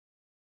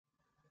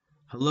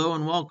Hello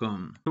and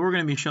welcome. What we're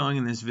going to be showing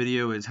in this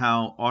video is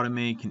how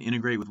Automai can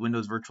integrate with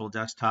Windows Virtual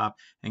Desktop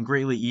and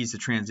greatly ease the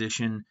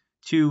transition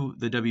to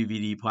the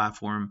WVD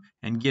platform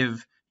and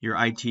give your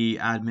IT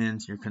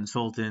admins, your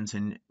consultants,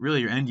 and really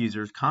your end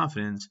users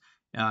confidence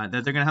that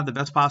they're going to have the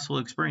best possible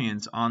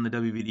experience on the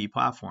WVD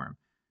platform.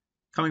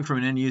 Coming from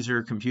an end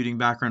user computing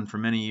background for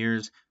many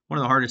years, one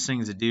of the hardest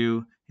things to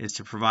do is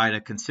to provide a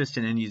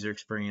consistent end user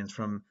experience,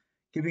 from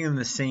giving them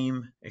the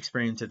same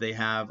experience that they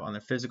have on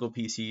their physical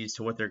PCs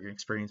to what they're going to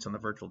experience on the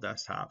virtual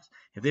desktops.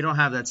 If they don't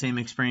have that same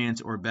experience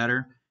or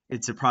better,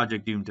 it's a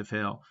project doomed to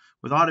fail.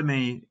 With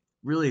Automai,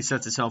 really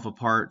sets itself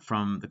apart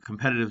from the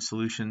competitive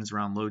solutions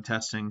around load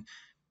testing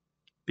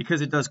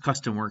because it does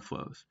custom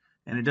workflows,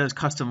 and it does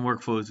custom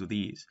workflows with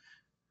ease.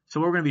 So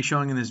what we're going to be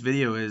showing in this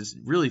video is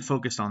really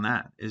focused on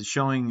that, is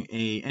showing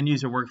a end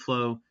user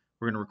workflow.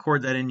 We're going to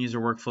record that end user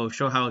workflow,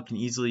 show how it can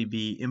easily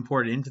be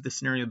imported into the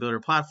Scenario Builder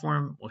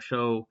platform. We'll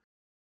show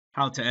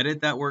how to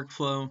edit that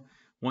workflow.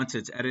 Once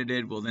it's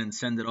edited, we'll then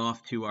send it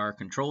off to our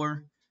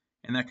controller,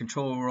 and that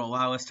controller will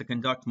allow us to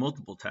conduct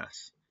multiple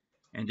tests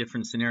and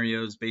different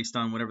scenarios based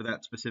on whatever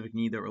that specific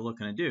need that we're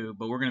looking to do.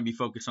 But we're going to be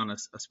focused on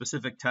a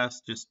specific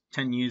test, just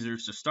 10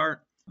 users to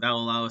start.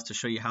 That'll allow us to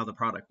show you how the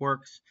product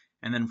works.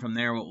 And then from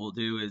there, what we'll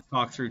do is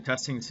talk through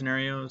testing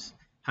scenarios,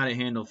 how to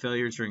handle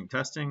failures during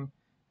testing,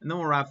 and then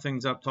we'll wrap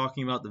things up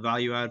talking about the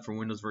value add for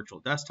Windows Virtual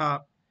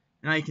Desktop,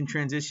 and how you can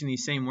transition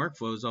these same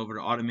workflows over to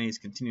Automai's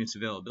continuous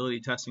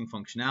availability testing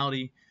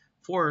functionality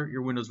for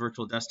your Windows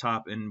Virtual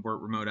Desktop and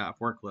remote app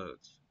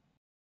workloads.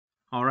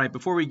 All right,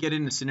 before we get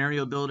into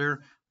Scenario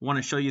Builder, I want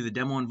to show you the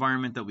demo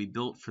environment that we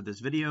built for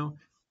this video.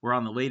 We're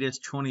on the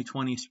latest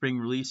 2020 spring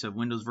release of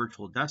Windows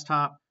Virtual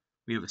Desktop.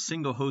 We have a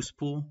single host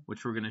pool,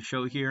 which we're going to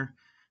show here,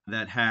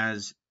 that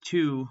has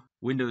two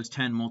Windows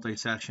 10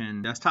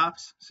 multi-session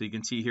desktops. So you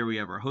can see here we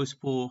have our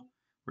host pool.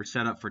 We're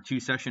set up for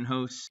 2-session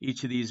hosts.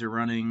 Each of these are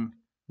running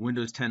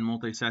Windows 10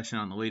 multi-session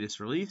on the latest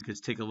release.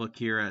 Because take a look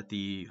here at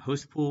the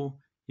host pool.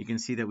 You can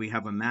see that we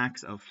have a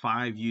max of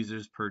 5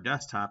 users per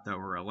desktop that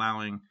we're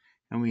allowing,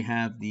 and we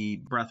have the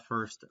breadth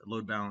first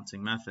load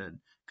balancing method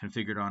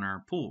configured on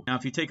our pool. Now,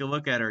 if you take a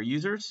look at our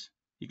users,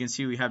 you can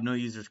see we have no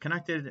users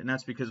connected, and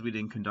that's because we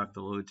didn't conduct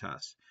the load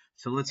test.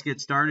 So let's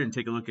get started and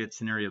take a look at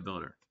Scenario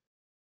Builder.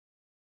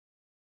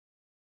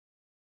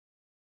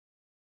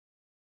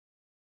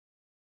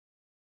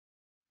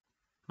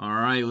 All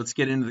right, let's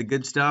get into the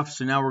good stuff.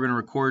 So now we're going to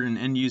record an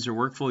end user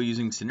workflow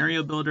using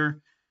Scenario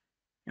Builder.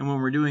 And when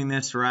we're doing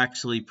this, we're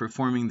actually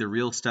performing the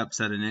real steps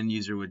that an end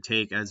user would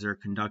take as they're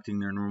conducting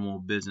their normal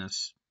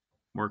business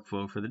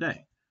workflow for the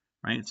day,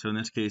 right? So in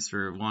this case,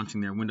 they're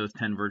launching their Windows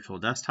 10 virtual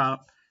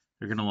desktop.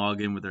 They're going to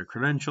log in with their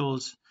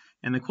credentials.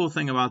 And the cool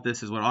thing about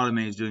this is what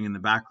Automai is doing in the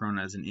background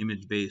as an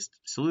image-based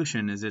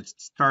solution is it's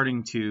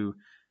starting to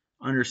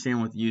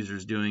understand what the user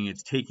is doing.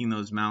 It's taking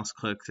those mouse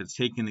clicks, it's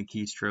taking the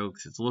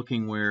keystrokes, it's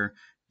looking where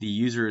the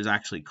user is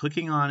actually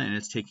clicking on, and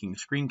it's taking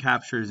screen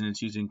captures, and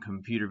it's using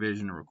computer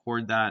vision to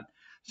record that.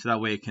 So that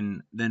way it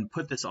can then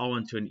put this all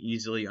into an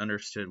easily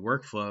understood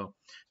workflow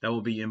that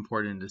will be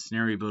imported into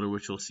Scenario Builder,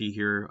 which you'll see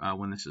here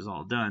when this is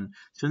all done.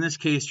 So in this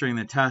case, during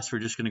the test, we're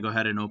just going to go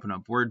ahead and open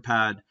up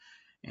WordPad,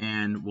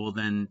 and we'll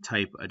then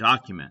type a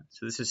document.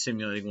 So this is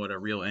simulating what a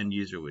real end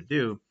user would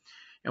do.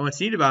 And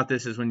what's neat about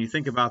this is when you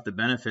think about the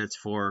benefits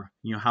for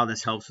how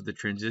this helps with the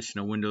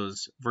transition of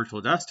Windows Virtual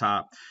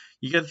Desktop,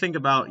 you got to think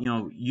about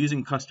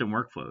using custom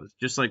workflows,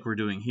 just like we're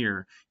doing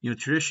here.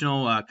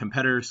 Traditional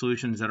competitor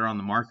solutions that are on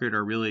the market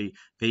are really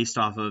based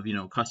off of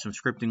custom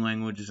scripting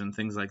languages and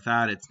things like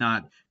that. It's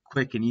not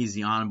quick and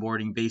easy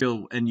onboarding based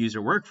on end user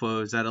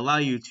workflows that allow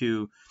you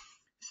to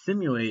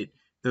simulate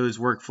those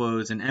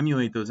workflows and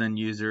emulate those end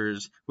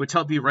users, which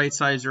help you right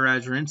size your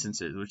Azure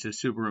instances, which is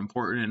super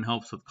important and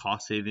helps with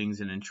cost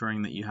savings and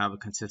ensuring that you have a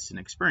consistent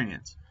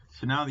experience.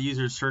 So now the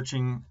user is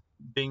searching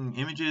Bing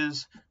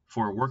images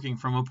for working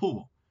from a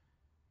pool,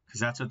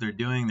 because that's what they're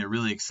doing. They're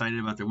really excited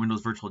about their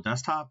Windows Virtual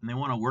Desktop, and they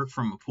want to work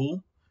from a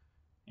pool,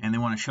 and they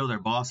want to show their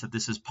boss that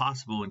this is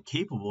possible and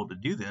capable to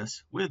do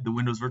this with the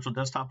Windows Virtual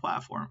Desktop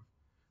platform.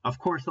 Of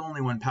course, only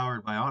when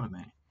powered by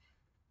Automai.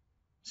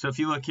 So if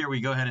you look here,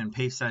 we go ahead and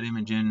paste that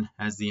image in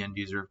as the end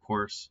user, of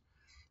course.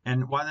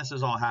 And while this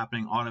is all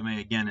happening, Automai,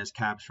 again, is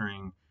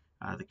capturing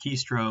the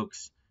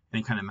keystrokes,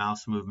 any kind of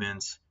mouse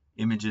movements,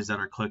 images that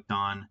are clicked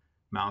on,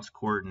 mouse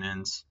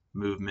coordinates,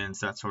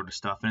 movements, that sort of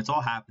stuff. And it's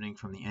all happening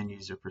from the end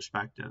user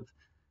perspective,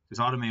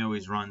 because Automai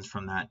always runs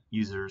from that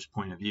user's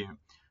point of view.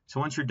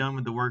 So once you're done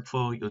with the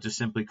workflow, you'll just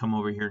simply come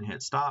over here and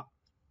hit stop.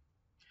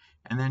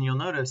 And then you'll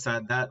notice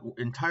that that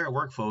entire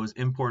workflow is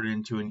imported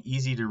into an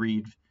easy to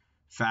read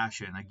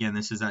fashion. Again,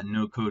 this is that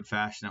no-code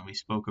fashion that we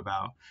spoke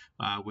about,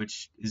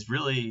 which is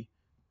really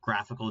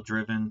graphical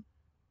driven,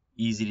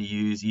 easy to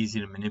use,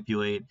 easy to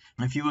manipulate.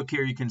 And if you look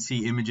here, you can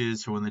see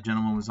images for when the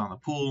gentleman was on the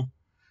pool.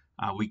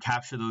 We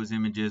capture those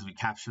images, we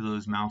capture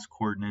those mouse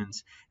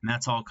coordinates, and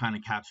that's all kind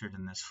of captured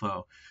in this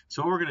flow.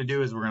 So what we're going to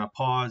do is we're going to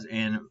pause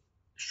and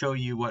show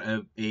you what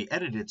a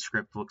edited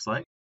script looks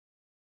like.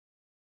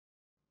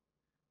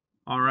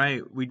 All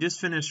right, we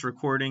just finished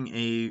recording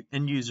a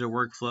end user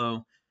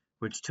workflow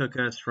which took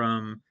us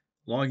from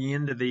logging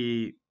into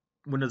the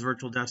Windows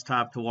Virtual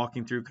Desktop to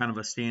walking through kind of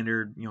a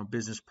standard,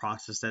 business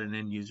process that an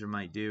end user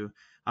might do.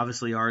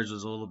 Obviously, ours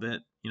was a little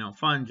bit,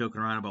 fun,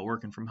 joking around about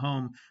working from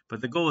home,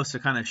 but the goal is to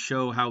kind of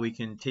show how we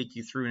can take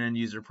you through an end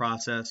user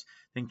process,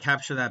 then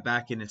capture that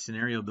back in a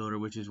scenario builder,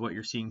 which is what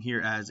you're seeing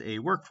here as a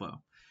workflow.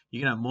 You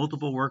can have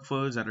multiple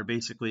workflows that are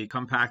basically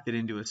compacted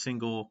into a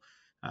single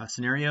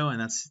scenario,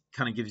 and that's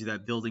kind of gives you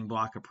that building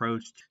block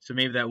approach. So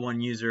maybe that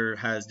one user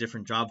has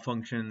different job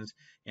functions,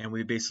 and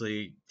we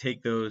basically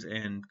take those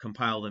and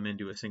compile them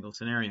into a single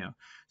scenario.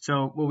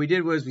 So what we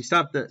did was we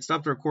stopped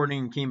the recording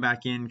and came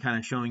back in, kind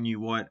of showing you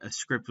what a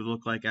script would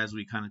look like as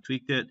we kind of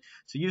tweaked it.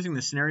 So using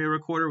the scenario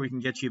recorder, we can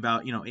get you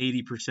about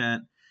 80%.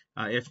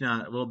 If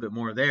not a little bit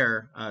more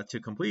there to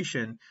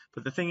completion.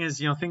 But the thing is,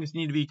 things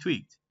need to be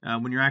tweaked.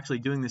 When you're actually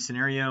doing the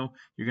scenario,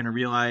 you're going to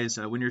realize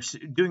when you're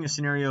doing a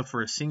scenario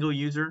for a single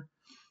user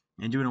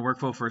and doing a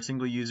workflow for a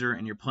single user,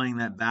 and you're playing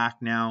that back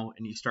now,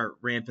 and you start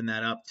ramping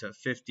that up to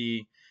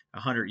 50,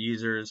 100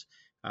 users,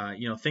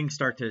 things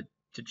start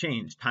to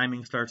change.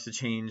 Timing starts to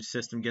change.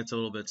 System gets a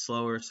little bit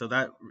slower. So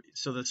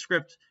the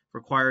script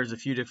requires a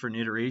few different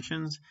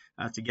iterations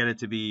to get it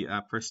to be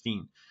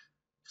pristine.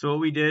 So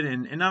what we did,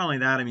 and not only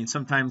that, I mean,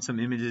 sometimes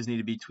some images need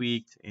to be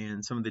tweaked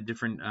and some of the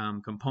different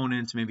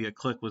components, maybe a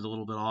click was a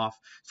little bit off.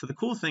 So the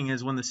cool thing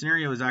is when the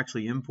scenario is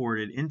actually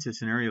imported into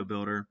Scenario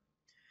Builder,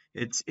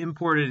 it's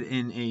imported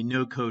in a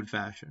no-code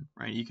fashion,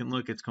 right? You can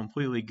look, it's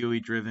completely GUI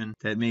driven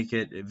that make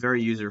it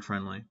very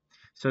user-friendly.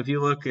 So if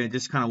you look at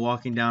just kind of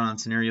walking down on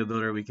Scenario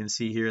Builder, we can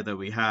see here that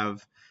we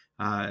have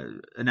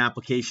an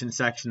application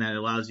section that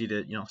allows you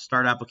to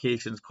start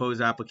applications,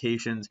 close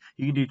applications.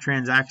 You can do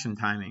transaction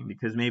timing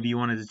because maybe you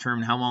want to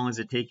determine how long is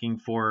it taking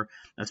for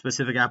a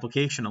specific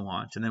application to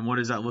launch, and then what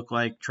does that look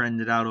like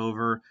trended out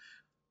over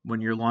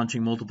when you're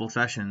launching multiple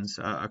sessions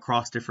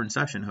across different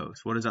session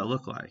hosts. What does that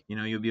look like?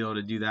 You'll be able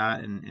to do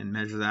that and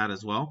measure that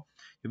as well.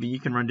 You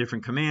can run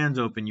different commands,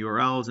 open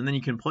URLs, and then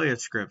you can play a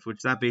script,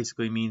 which that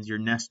basically means you're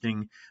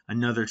nesting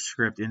another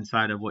script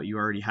inside of what you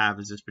already have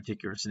as this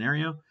particular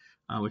scenario,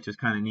 which is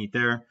kind of neat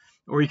there.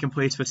 Or you can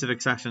play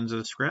specific sections of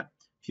the script.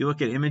 If you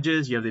look at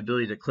images, you have the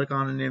ability to click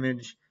on an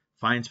image,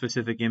 find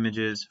specific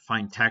images,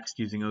 find text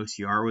using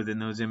OCR within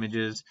those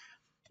images.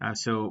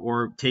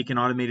 Or take an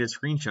automated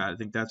screenshot. I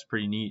think that's a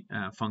pretty neat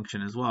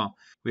function as well.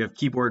 We have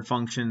keyboard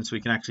functions, so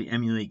we can actually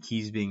emulate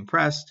keys being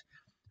pressed,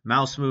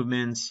 mouse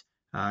movements,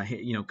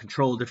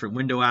 control different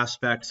window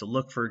aspects. So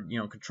look for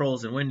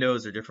controls in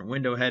windows or different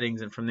window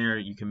headings, and from there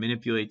you can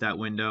manipulate that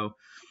window.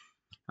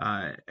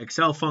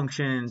 Excel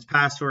functions,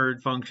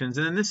 password functions,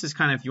 and then this is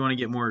kind of if you want to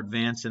get more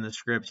advanced in the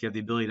scripts, you have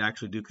the ability to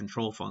actually do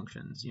control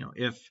functions.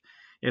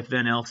 If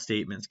then else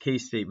statements,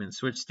 case statements,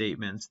 switch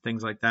statements,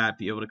 things like that,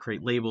 be able to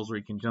create labels where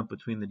you can jump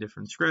between the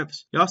different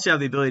scripts. You also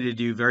have the ability to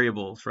do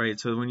variables, right?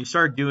 So when you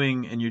start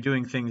doing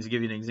things, to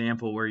give you an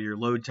example where you're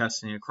load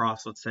testing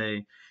across, let's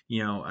say,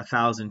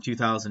 1,000,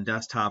 2,000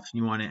 desktops,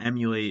 and you want to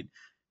emulate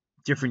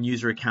different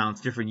user accounts,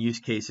 different use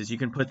cases, you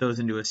can put those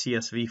into a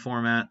CSV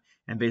format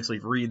and basically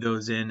read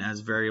those in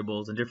as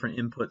variables and different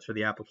inputs for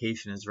the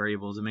application as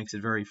variables. It makes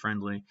it very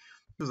friendly.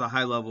 This is a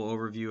high-level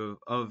overview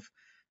of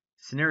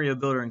Scenario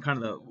Builder and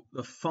kind of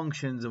the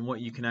functions and what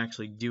you can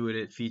actually do with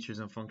it, features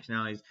and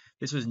functionalities.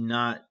 This was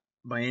not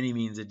by any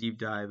means a deep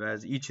dive,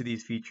 as each of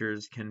these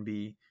features can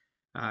be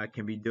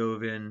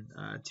dove in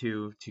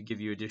to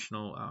give you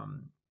additional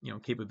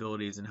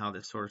capabilities and how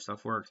this sort of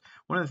stuff works.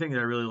 One of the things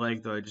that I really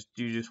like, though, I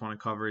just want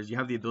to cover is you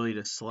have the ability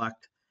to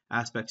select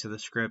aspects of the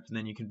script, and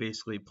then you can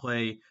basically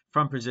play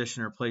from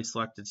position or play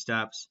selected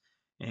steps,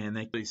 and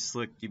they play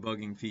slick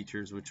debugging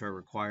features which are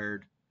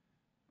required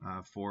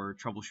for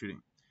troubleshooting.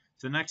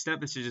 So the next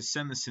step is to just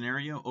send the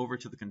scenario over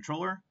to the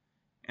controller,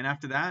 and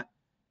after that,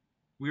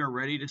 we are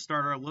ready to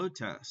start our load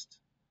test.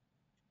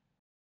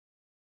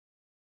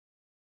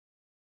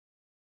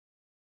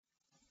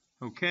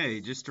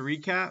 Okay, just to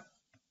recap,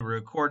 we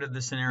recorded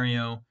the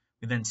scenario,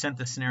 we then sent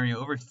the scenario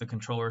over to the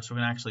controller, so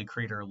we're going to actually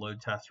create our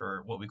load test,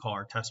 or what we call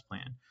our test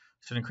plan.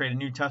 So to create a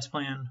new test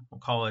plan,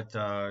 we'll call it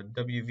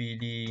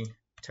WVD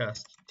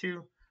test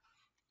 2.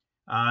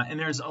 And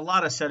there's a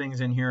lot of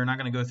settings in here. I'm not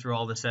going to go through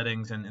all the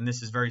settings, and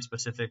this is very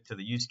specific to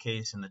the use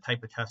case and the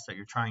type of test that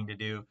you're trying to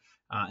do.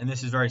 And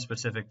this is very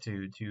specific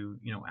to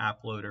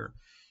app loader.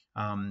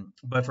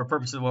 But for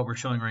purposes of what we're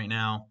showing right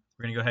now,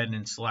 we're going to go ahead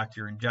and select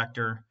your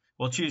injector.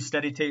 We'll choose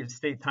steady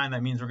state time.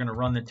 That means we're going to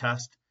run the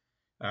test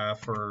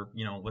for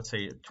let's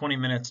say 20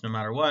 minutes no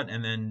matter what,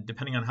 and then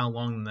depending on how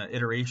long the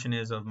iteration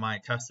is of my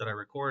test that I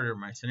recorded or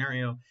my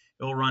scenario,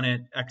 it will run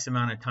it X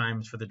amount of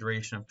times for the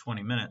duration of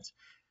 20 minutes.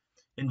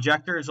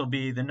 Injectors will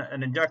be,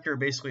 an injector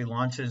basically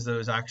launches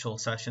those actual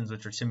sessions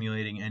which are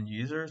simulating end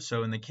users.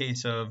 So in the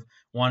case of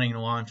wanting to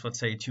launch, let's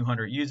say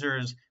 200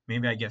 users,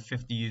 maybe I get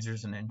 50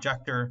 users in an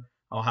injector.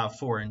 I'll have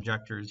 4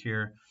 injectors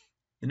here.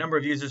 The number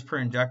of users per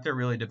injector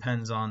really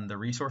depends on the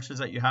resources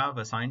that you have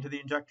assigned to the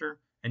injector,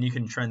 and you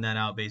can trend that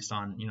out based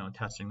on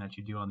testing that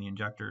you do on the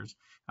injectors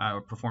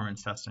or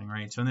performance testing,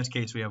 right? So in this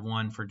case, we have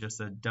 1 for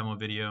just a demo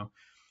video.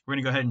 We're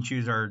going to go ahead and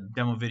choose our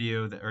demo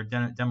video or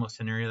demo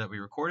scenario that we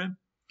recorded.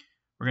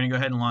 We're going to go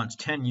ahead and launch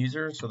 10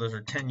 users. So those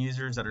are 10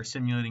 users that are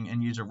simulating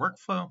end user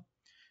workflow.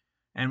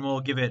 And we'll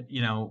give it,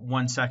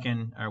 1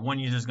 second, or one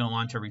user is going to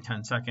launch every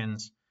 10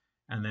 seconds.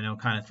 And then it'll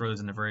kind of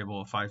throws in a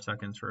variable of 5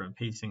 seconds for a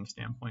pacing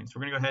standpoint. So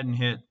we're going to go ahead and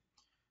hit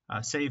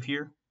save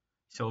here.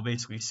 So we'll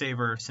basically save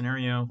our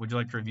scenario. Would you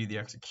like to review the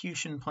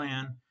execution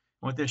plan?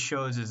 What this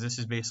shows is this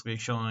is basically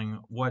showing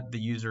what the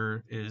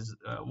user is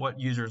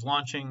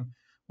launching,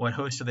 what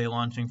host are they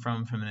launching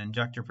from an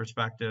injector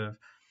perspective,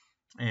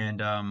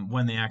 and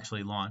when they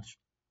actually launch.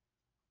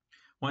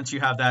 Once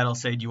you have that, it'll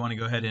say, do you want to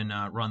go ahead and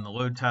run the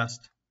load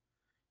test?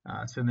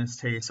 So in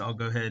this case, I'll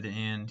go ahead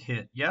and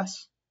hit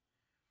yes.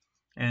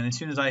 And as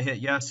soon as I hit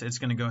yes, it's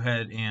going to go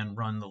ahead and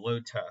run the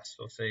load test.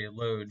 So say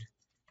load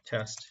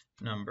test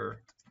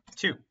number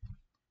 2.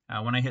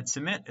 When I hit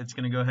submit, it's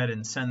going to go ahead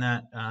and send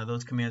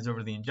those commands over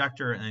to the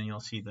injector, and then you'll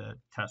see the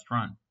test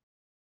run.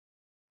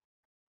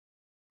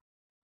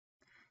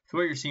 So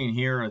what you're seeing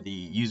here are the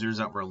users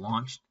that were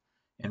launched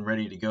and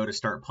ready to go to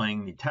start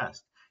playing the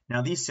test.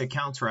 Now these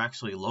accounts are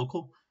actually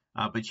local,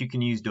 but you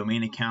can use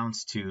domain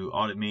accounts to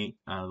automate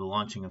the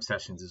launching of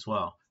sessions as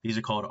well. These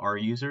are called R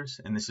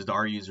users, and this is the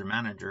R user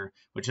manager,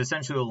 which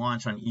essentially will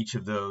launch on each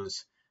of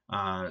those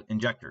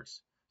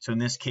injectors. So in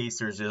this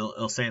case,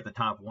 it'll say at the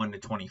top 1 to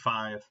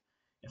 25.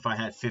 If I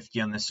had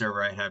 50 on this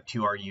server, I'd have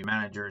 2 RU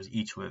managers,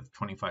 each with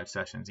 25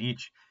 sessions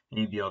each,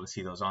 and you'd be able to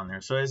see those on there.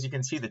 So as you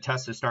can see, the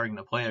test is starting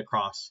to play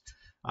across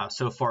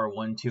so far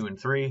 1, 2, and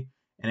 3,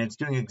 and it's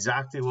doing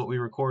exactly what we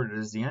recorded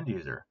as the end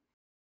user.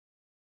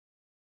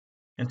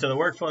 And so the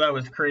workflow that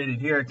was created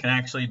here can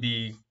actually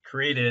be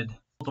created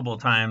multiple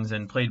times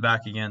and played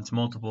back against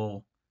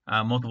multiple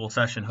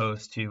session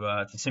hosts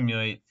to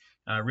simulate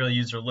real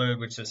user load,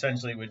 which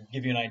essentially would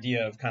give you an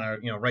idea of kind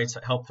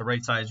of help to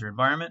right size your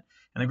environment.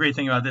 And the great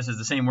thing about this is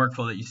the same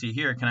workflow that you see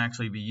here can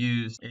actually be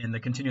used in the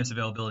continuous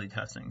availability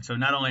testing. So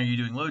not only are you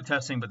doing load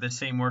testing, but this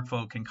same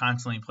workflow can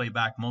constantly play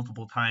back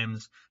multiple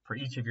times for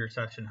each of your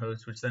session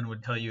hosts, which then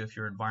would tell you if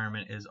your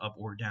environment is up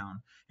or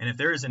down. And if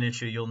there is an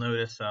issue, you'll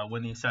notice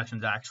when these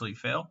sessions actually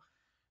fail,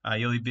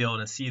 you'll be able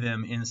to see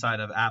them inside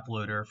of App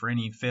Loader. For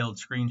any failed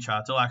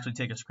screenshots, it'll actually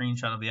take a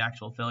screenshot of the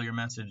actual failure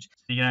message.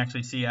 So you can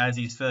actually see as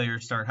these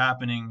failures start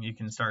happening, you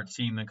can start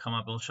seeing them come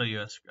up. It'll show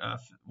you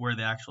where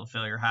the actual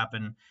failure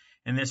happened.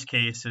 In this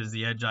case, is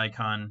the edge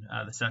icon,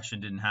 the session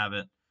didn't have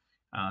it.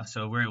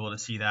 So we're able to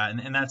see that.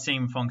 And that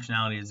same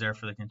functionality is there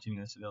for the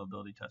continuous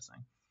availability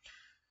testing.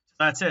 So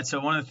that's it.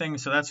 So one of the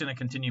things, so that's going to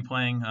continue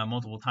playing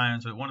multiple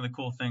times. But one of the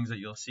cool things that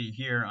you'll see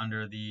here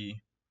under the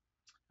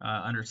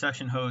under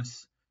session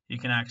hosts, you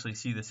can actually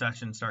see the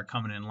sessions start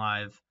coming in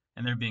live,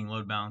 and they're being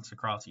load balanced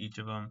across each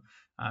of them.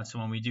 So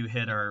when we do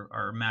hit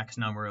our max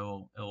number,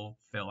 it'll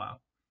fail out.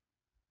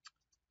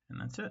 And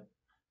that's it.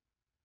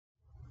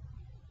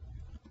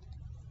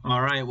 All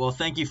right, well,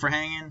 thank you for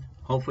hanging.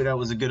 Hopefully that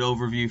was a good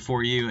overview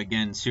for you.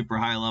 Again, super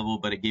high level,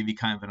 but it gave you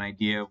kind of an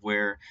idea of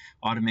where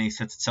Automai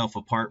sets itself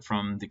apart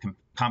from the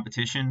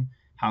competition,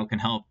 how it can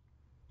help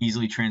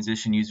easily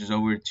transition users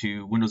over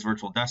to Windows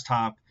Virtual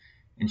Desktop,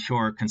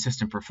 ensure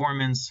consistent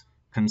performance,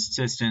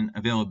 consistent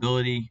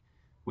availability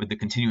with the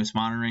continuous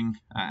monitoring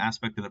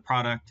aspect of the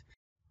product.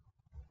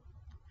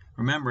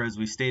 Remember, as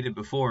we stated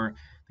before,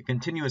 the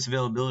continuous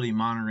availability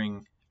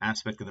monitoring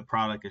aspect of the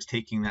product is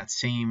taking that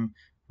same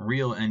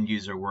real end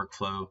user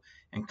workflow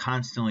and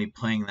constantly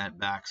playing that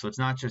back. So it's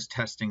not just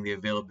testing the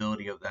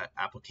availability of that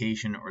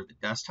application or the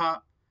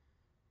desktop,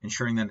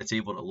 ensuring that it's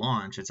able to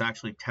launch. It's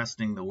actually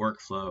testing the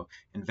workflow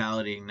and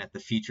validating that the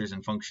features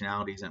and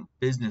functionalities and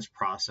business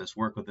process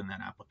work within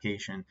that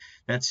application.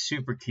 That's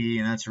super key,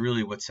 and that's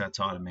really what sets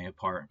Automai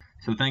apart.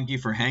 So thank you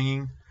for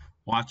hanging,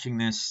 watching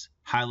this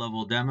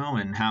high-level demo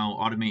and how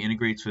Automai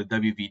integrates with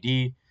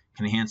WVD,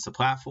 can enhance the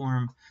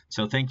platform.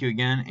 So thank you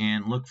again,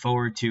 and look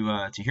forward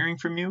to hearing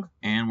from you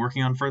and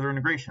working on further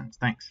integrations.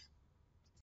 Thanks.